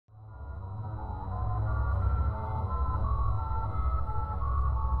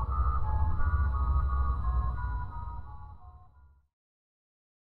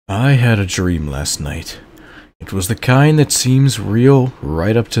I had a dream last night. It was the kind that seems real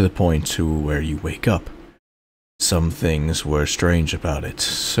right up to the point to where you wake up. Some things were strange about it.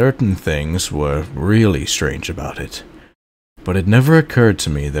 Certain things were really strange about it. But it never occurred to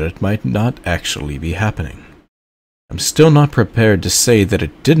me that it might not actually be happening. I'm still not prepared to say that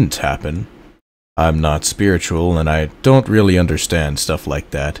it didn't happen. I'm not spiritual and I don't really understand stuff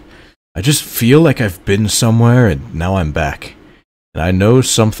like that. I just feel like I've been somewhere and now I'm back. And I know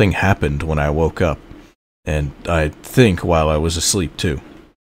something happened when I woke up, and I think while I was asleep too.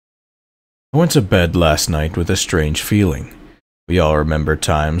 I went to bed last night with a strange feeling. We all remember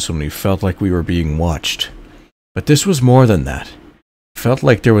times when we felt like we were being watched. But this was more than that. It felt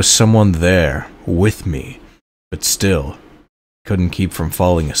like there was someone there, with me, but still, couldn't keep from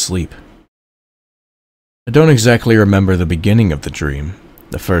falling asleep. I don't exactly remember the beginning of the dream.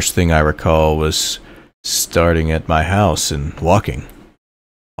 The first thing I recall was starting at my house and walking.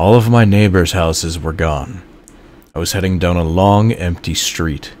 All of my neighbors' houses were gone. I was heading down a long, empty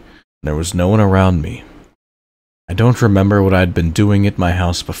street, and there was no one around me. I don't remember what I'd been doing at my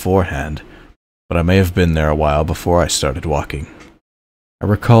house beforehand, but I may have been there a while before I started walking. I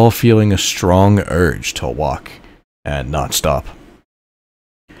recall feeling a strong urge to walk and not stop.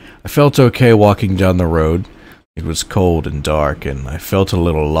 I felt okay walking down the road. It was cold and dark, and I felt a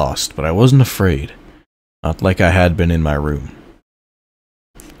little lost, but I wasn't afraid. Not like I had been in my room.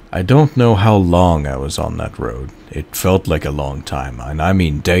 I don't know how long I was on that road. It felt like a long time, and I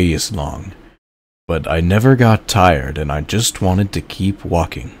mean days long. But I never got tired, and I just wanted to keep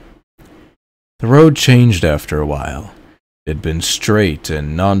walking. The road changed after a while. It had been straight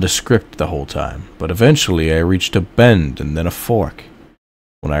and nondescript the whole time, but eventually I reached a bend and then a fork.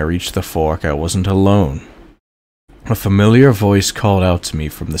 When I reached the fork, I wasn't alone. A familiar voice called out to me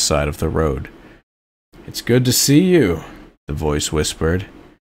from the side of the road. "It's good to see you," the voice whispered.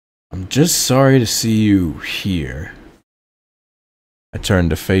 "I'm just sorry to see you here." I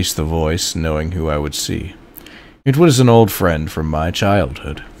turned to face the voice, knowing who I would see. It was an old friend from my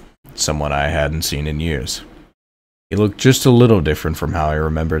childhood, someone I hadn't seen in years. He looked just a little different from how I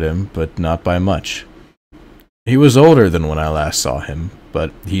remembered him, but not by much. He was older than when I last saw him,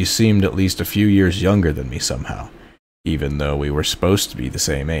 but he seemed at least a few years younger than me somehow, even though we were supposed to be the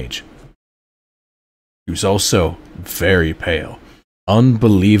same age. He was also very pale,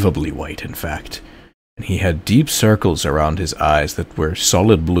 unbelievably white in fact, and he had deep circles around his eyes that were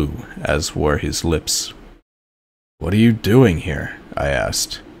solid blue, as were his lips. "What are you doing here?" I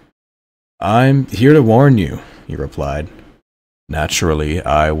asked. "I'm here to warn you," he replied. Naturally,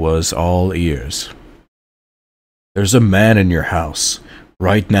 I was all ears. "There's a man in your house,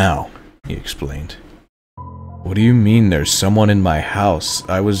 right now," he explained. "What do you mean there's someone in my house?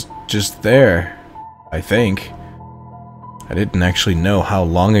 I was just there, I think." I didn't actually know how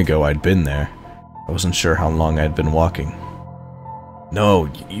long ago I'd been there. I wasn't sure how long I'd been walking. "No,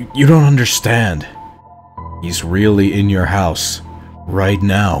 you don't understand. He's really in your house, right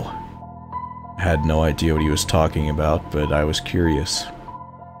now." I had no idea what he was talking about, but I was curious.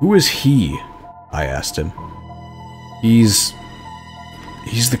 "Who is he?" I asked him. He's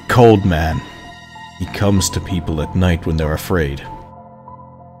the cold man. He comes to people at night when they're afraid."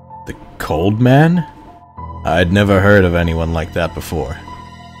 "The cold man?" I'd never heard of anyone like that before.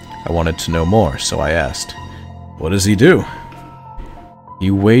 I wanted to know more, so I asked, "What does he do?"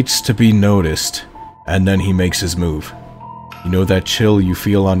 "He waits to be noticed, and then he makes his move. You know that chill you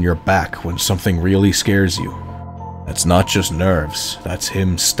feel on your back when something really scares you? That's not just nerves, that's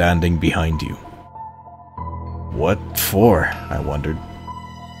him standing behind you." "What for?" I wondered.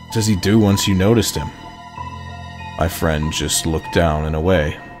 "What does he do once you noticed him?" My friend just looked down and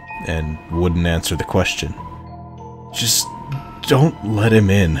away, and wouldn't answer the question. "Just don't let him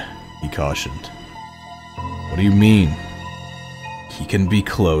in," he cautioned. "What do you mean?" "He can be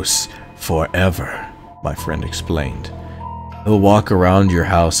close forever," my friend explained. "He'll walk around your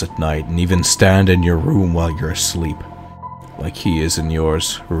house at night and even stand in your room while you're asleep, like he is in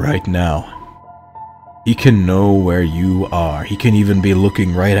yours right now. He can know where you are, he can even be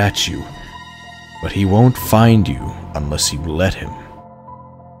looking right at you, but he won't find you unless you let him."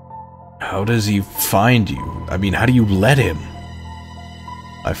 "How does he find you? I mean, how do you let him?"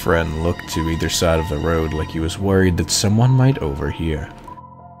 My friend looked to either side of the road like he was worried that someone might overhear.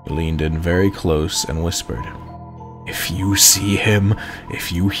 He leaned in very close and whispered, "If you see him,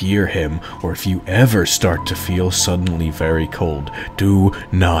 if you hear him, or if you ever start to feel suddenly very cold, do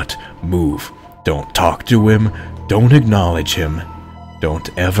not move. Don't talk to him, don't acknowledge him, don't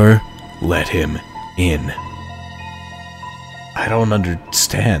ever let him in." "I don't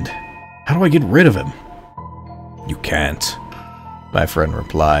understand. How do I get rid of him?" "You can't. My friend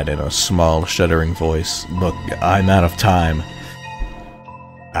replied in a small, shuddering voice. Look, I'm out of time.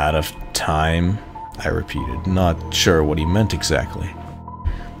 Out of time? I repeated, not sure what he meant exactly.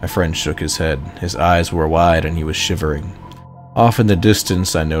 My friend shook his head. His eyes were wide and he was shivering. Off in the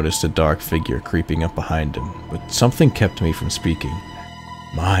distance, I noticed a dark figure creeping up behind him, but something kept me from speaking.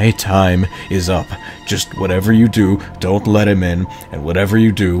 My time is up. Just whatever you do, don't let him in, and whatever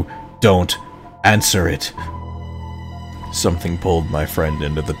you do, don't answer it. Something pulled my friend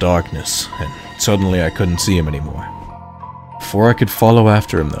into the darkness, and suddenly I couldn't see him anymore. Before I could follow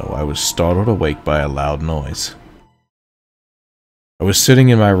after him, though, I was startled awake by a loud noise. I was sitting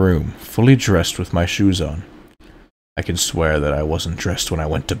in my room, fully dressed with my shoes on. I can swear that I wasn't dressed when I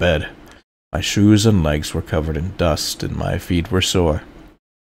went to bed. My shoes and legs were covered in dust, and my feet were sore.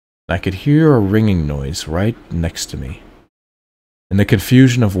 I could hear a ringing noise right next to me. In the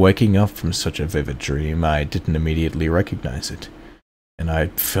confusion of waking up from such a vivid dream, I didn't immediately recognize it, and I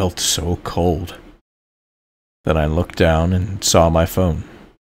felt so cold. Then I looked down and saw my phone.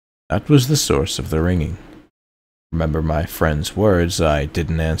 That was the source of the ringing. Remember my friend's words, I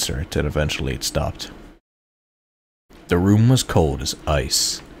didn't answer it, and eventually it stopped. The room was cold as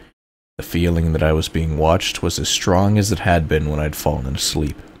ice. The feeling that I was being watched was as strong as it had been when I'd fallen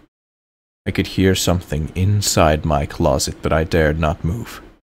asleep. I could hear something inside my closet, but I dared not move.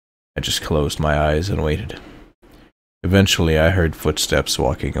 I just closed my eyes and waited. Eventually, I heard footsteps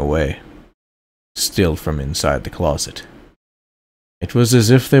walking away, still from inside the closet. It was as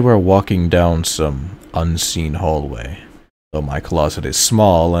if they were walking down some unseen hallway, though my closet is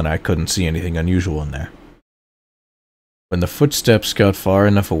small and I couldn't see anything unusual in there. When the footsteps got far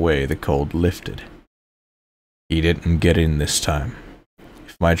enough away, the cold lifted. He didn't get in this time.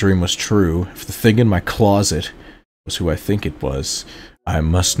 If my dream was true, if the thing in my closet was who I think it was, I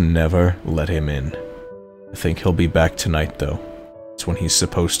must never let him in. I think he'll be back tonight, though. It's when he's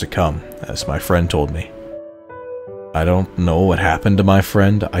supposed to come, as my friend told me. I don't know what happened to my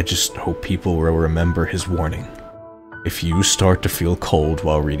friend, I just hope people will remember his warning. If you start to feel cold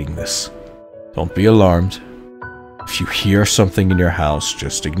while reading this, don't be alarmed. If you hear something in your house,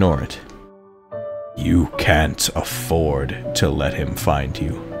 just ignore it. You can't afford to let him find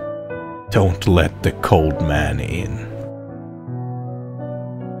you. Don't let the cold man in.